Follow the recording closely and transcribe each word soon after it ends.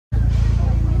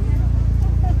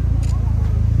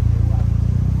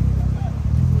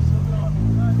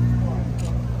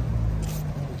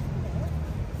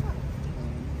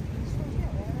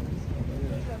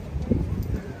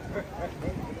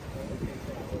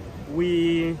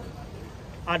we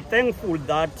are thankful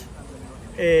that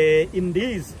in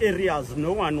these areas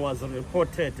no one was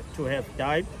reported to have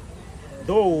died,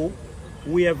 though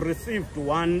we have received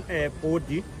one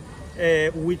body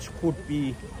which could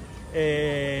be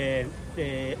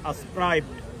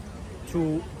ascribed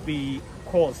to be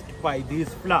caused by these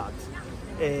floods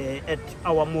at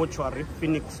our mortuary,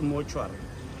 Phoenix mortuary.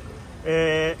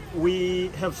 We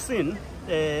have seen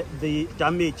the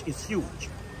damage is huge.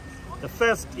 The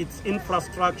first, it's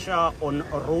infrastructure on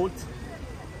roads,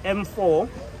 M4,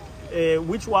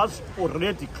 which was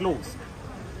already closed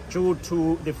due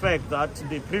to the fact that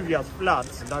the previous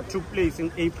floods that took place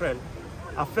in April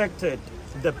affected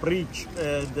the bridge,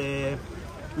 the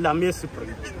Lamesi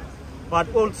Bridge.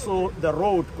 But also the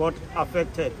road got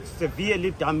affected,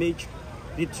 severely damaged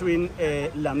between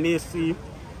Lamesi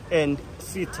and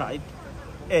Seaside,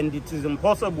 and it is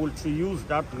impossible to use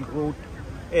that road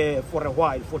for a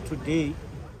while, for today.